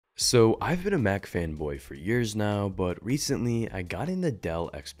So I've been a Mac fanboy for years now, but recently I got in the Dell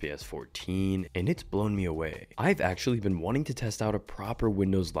XPS 14 and it's blown me away. I've actually been wanting to test out a proper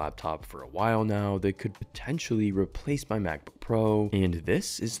Windows laptop for a while now that could potentially replace my MacBook Pro, and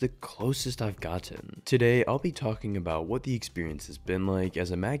this is the closest I've gotten. Today I'll be talking about what the experience has been like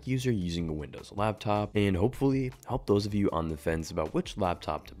as a Mac user using a Windows laptop, and hopefully help those of you on the fence about which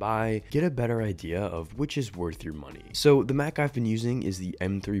laptop to buy get a better idea of which is worth your money. So the Mac I've been using is the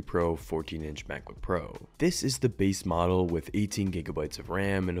M3 Pro 14-inch MacBook Pro. This is the base model with 18GB of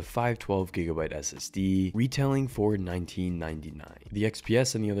RAM and a 512GB SSD, retailing for $19.99. The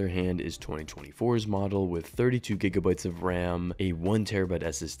XPS, on the other hand, is 2024's model with 32GB of RAM, a 1TB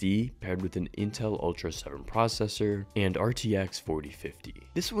SSD paired with an Intel Ultra 7 processor, and RTX 4050.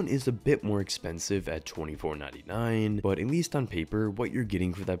 This one is a bit more expensive at $24.99, but at least on paper, what you're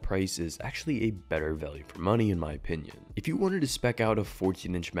getting for that price is actually a better value for money in my opinion. If you wanted to spec out a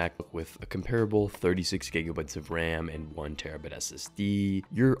 14-inch MacBook with a comparable 36GB of RAM and 1TB SSD,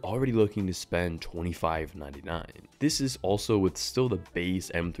 you're already looking to spend $25.99. This is also with still the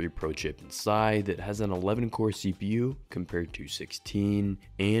base M3 Pro chip inside that has an 11-core CPU compared to 16,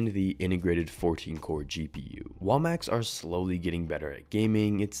 and the integrated 14-core GPU. While Macs are slowly getting better at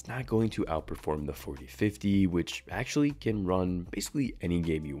gaming, it's not going to outperform the 4050, which actually can run basically any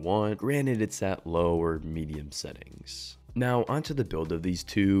game you want, granted it's at low or medium settings. Now onto the build of these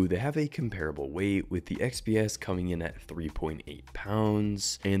two. They have a comparable weight, with the XPS coming in at 3.8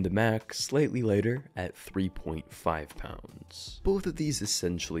 pounds and the Mac slightly lighter at 3.5 pounds. Both of these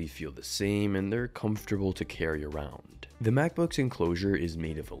essentially feel the same and they're comfortable to carry around. The MacBook's enclosure is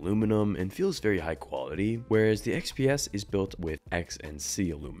made of aluminum and feels very high quality, whereas the XPS is built with X and C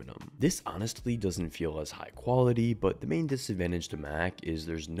aluminum. This honestly doesn't feel as high quality, but the main disadvantage to Mac is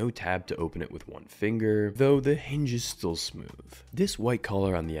there's no tab to open it with one finger, though the hinge is still smooth. This white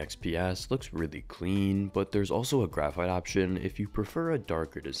color on the XPS looks really clean, but there's also a graphite option if you prefer a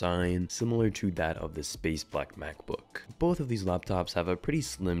darker design similar to that of the space black MacBook. Both of these laptops have a pretty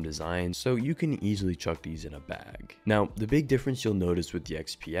slim design, so you can easily chuck these in a bag. Now, the big difference you'll notice with the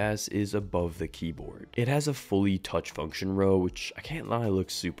XPS is above the keyboard. It has a fully touch function row, which I can't lie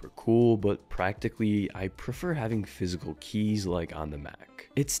looks super cool, but practically I prefer having physical keys like on the Mac.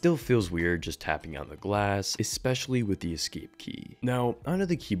 It still feels weird just tapping on the glass, especially with the escape key. Now, onto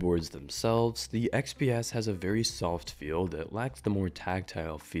the keyboards themselves, the XPS has a very soft feel that lacks the more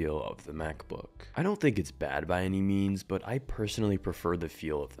tactile feel of the MacBook. I don't think it's bad by any means, but I personally prefer the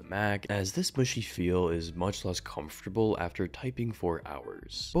feel of the Mac, as this mushy feel is much less comfortable after typing for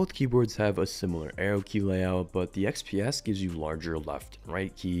hours. Both keyboards have a similar arrow key layout, but the XPS gives you larger left and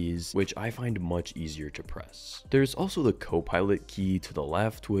right keys, which I find much easier to press. There's also the Copilot key to the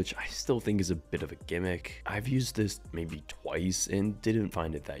left, which I still think is a bit of a gimmick. I've used this maybe twice and didn't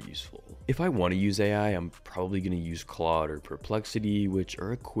find it that useful. If I want to use AI, I'm probably going to use Claude or Perplexity, which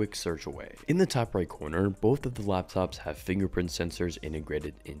are a quick search away. In the top right corner, both of the laptops have fingerprint sensors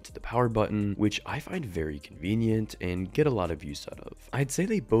integrated into the power button, which I find very convenient and get a lot of use out of. I'd say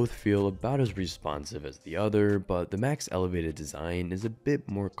they both feel about as responsive as the other, but the Mac's elevated design is a bit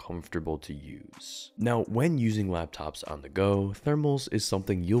more comfortable to use. Now, when using laptops on the go, thermals is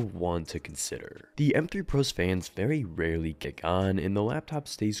something you'll want to consider. The M3 Pro's fans very rarely kick on, and the laptop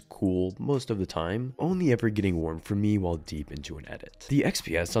stays cool most of the time, only ever getting warm for me while deep into an edit. The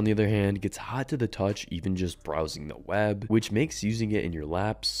XPS, on the other hand, gets hot to the touch even just browsing the web, which makes using it in your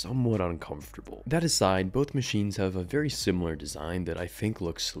lap somewhat uncomfortable. That aside, both machines have a very similar design that I think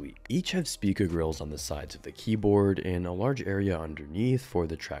looks sleek. Each have speaker grills on the sides of the keyboard and a large area underneath for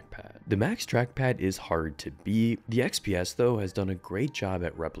the trackpad. The Mac's trackpad is hard to beat. The XPS, though, has done a great job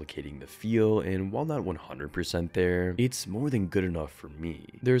at replicating the feel, and while not 100% there, it's more than good enough for me.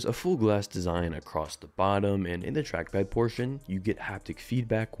 There's a full glass design across the bottom, and in the trackpad portion, you get haptic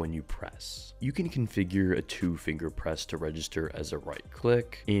feedback when you press. You can configure a 2-finger press to register as a right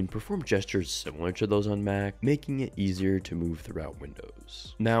click, and perform gestures similar to those on Mac, making it easier to move throughout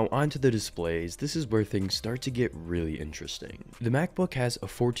Windows. Now onto the displays. This is where things start to get really interesting. The MacBook has a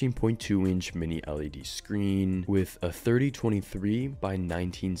 14.2-inch mini LED screen with a 3023 by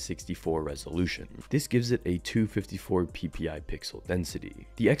 1964 resolution. This gives it a 254 ppi pixel density.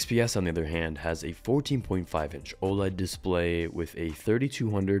 The XPS, on the other hand, has a 14.5-inch OLED display with a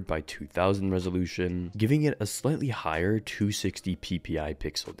 3200 by 2000 resolution, giving it a slightly higher 260 ppi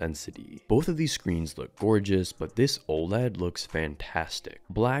pixel density. Both of these screens look gorgeous, but this OLED looks fantastic.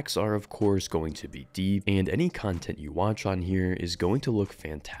 Blacks are of course going to be deep, and any content you watch on here is going to look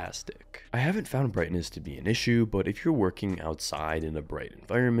fantastic. Mac. I haven't found brightness to be an issue, but if you're working outside in a bright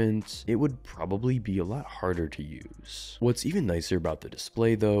environment, it would probably be a lot harder to use. What's even nicer about the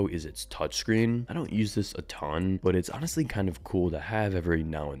display though is its touchscreen. I don't use this a ton, but it's honestly kind of cool to have every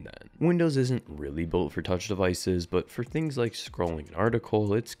now and then. Windows isn't really built for touch devices, but for things like scrolling an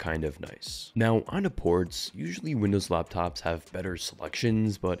article, it's kind of nice. Now, onto ports, usually Windows laptops have better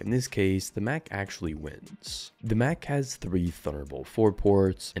selections, but in this case, the Mac actually wins. The Mac has 3 Thunderbolt 4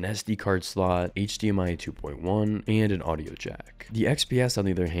 ports, an SD card slot, HDMI 2.1, and an audio jack. The XPS, on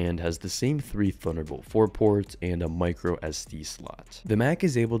the other hand, has the same 3 Thunderbolt 4 ports and a micro SD slot. The Mac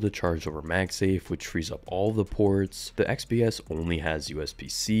is able to charge over MagSafe, which frees up all the ports. The XPS only has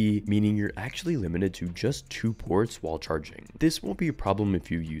USB-C, meaning you're actually limited to just 2 ports while charging. This won't be a problem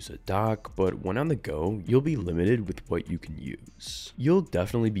if you use a dock, but when on the go, you'll be limited with what you can use. You'll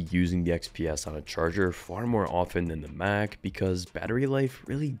definitely be using the XPS on a charger far more often than the Mac because battery life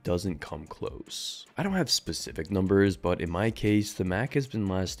really doesn't come close. I don't have specific numbers, but in my case, the Mac has been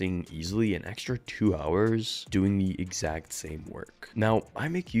lasting easily an extra 2 hours doing the exact same work. Now, I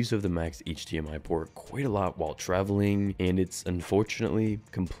make use of the Mac's HDMI port quite a lot while traveling, and it's unfortunately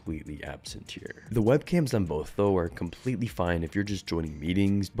completely absent here. The webcams on both though are completely fine if you're just joining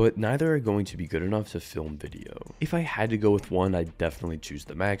meetings, but neither are going to be good enough to film video. If I had to go with one, I'd definitely choose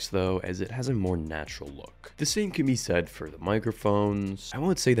the Mac's though, as it has a more natural look. The same can be said for the microphones. I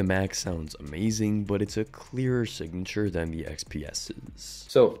won't say the Mac sounds amazing, but it's a clearer signature than the XPS's.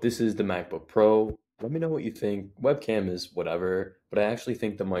 So this is the MacBook Pro. Let me know what you think. Webcam is whatever, but I actually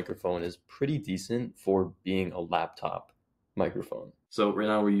think the microphone is pretty decent for being a laptop microphone. So right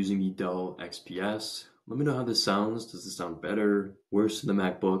now we're using the Dell XPS. Let me know how this sounds. Does this sound better, worse than the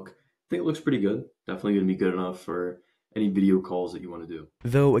MacBook? I think it looks pretty good. Definitely gonna be good enough for any video calls that you want to do.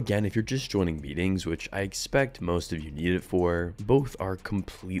 Though again, if you're just joining meetings, which I expect most of you need it for, both are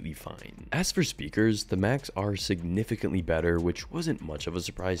completely fine. As for speakers, the Macs are significantly better, which wasn't much of a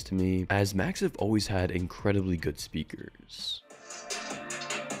surprise to me, as Macs have always had incredibly good speakers.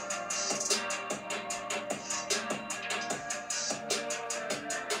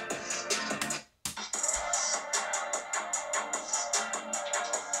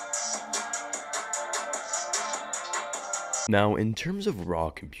 Now, in terms of raw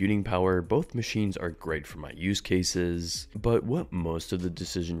computing power, both machines are great for my use cases, but what most of the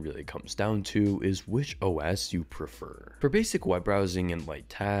decision really comes down to is which OS you prefer. For basic web browsing and light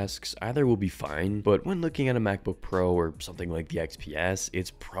tasks, either will be fine, but when looking at a MacBook Pro or something like the XPS,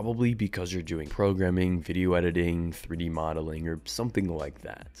 it's probably because you're doing programming, video editing, 3D modeling, or something like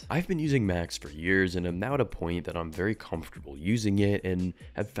that. I've been using Macs for years and am now at a point that I'm very comfortable using it and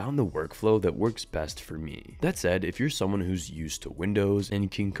have found the workflow that works best for me. That said, if you're someone who's used to Windows and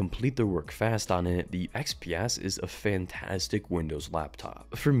can complete their work fast on it, the XPS is a fantastic Windows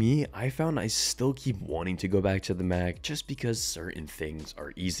laptop. For me, I found I still keep wanting to go back to the Mac just because certain things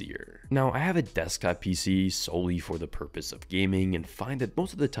are easier. Now, I have a desktop PC solely for the purpose of gaming and find that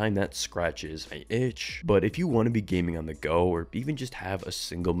most of the time that scratches my itch, but if you want to be gaming on the go or even just have a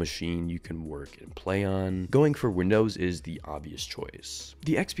single machine you can work and play on, going for Windows is the obvious choice.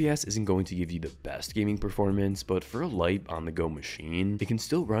 The XPS isn't going to give you the best gaming performance, but for a light on-the-go machine, it can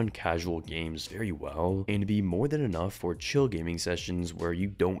still run casual games very well and be more than enough for chill gaming sessions where you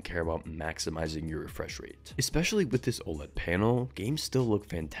don't care about maximizing your refresh rate. Especially with this OLED panel, games still look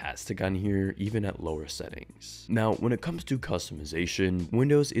fantastic on here even at lower settings. Now, when it comes to customization,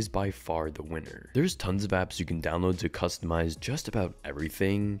 Windows is by far the winner. There's tons of apps you can download to customize just about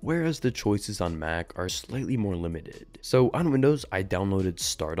everything, whereas the choices on Mac are slightly more limited. So on Windows, I downloaded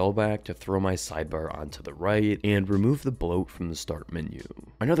Start All Back to throw my sidebar onto the right and remove the bloat from the start menu.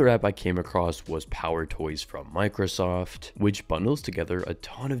 Another app I came across was PowerToys from Microsoft, which bundles together a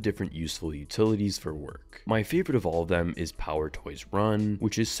ton of different useful utilities for work. My favorite of all of them is PowerToys Run,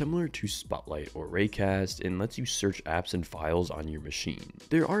 which is similar to Spotlight or Raycast and lets you search apps and files on your machine.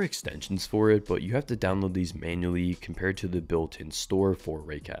 There are extensions for it, but you have to download these manually compared to the built-in store for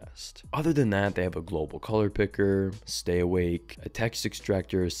Raycast. Other than that, they have a global color picker, Stay Awake, a text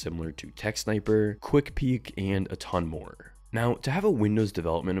extractor similar to Text Sniper, Quick Peek, and a ton more. Now, to have a Windows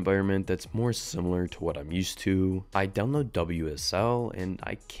development environment that's more similar to what I'm used to, I download WSL, and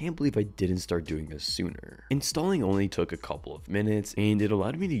I can't believe I didn't start doing this sooner. Installing only took a couple of minutes, and it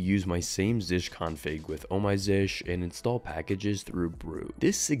allowed me to use my same Zish config with OhmyZish and install packages through Brew.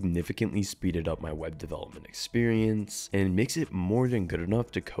 This significantly speeded up my web development experience, and makes it more than good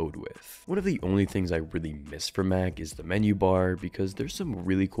enough to code with. One of the only things I really miss from Mac is the menu bar, because there's some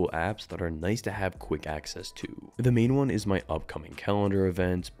really cool apps that are nice to have quick access to. The main one is my my upcoming calendar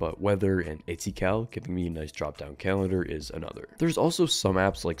events, but weather and Itzy.cal giving me a nice drop down calendar is another. There's also some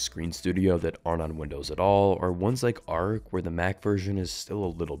apps like Screen Studio that aren't on Windows at all, or ones like Arc where the Mac version is still a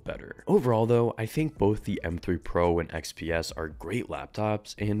little better. Overall though, I think both the M3 Pro and XPS are great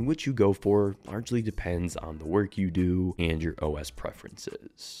laptops, and which you go for largely depends on the work you do and your OS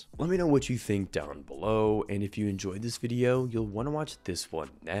preferences. Let me know what you think down below, and if you enjoyed this video, you'll want to watch this one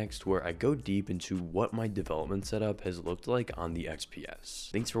next where I go deep into what my development setup has looked like on the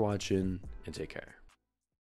XPS. Thanks for watching and take care.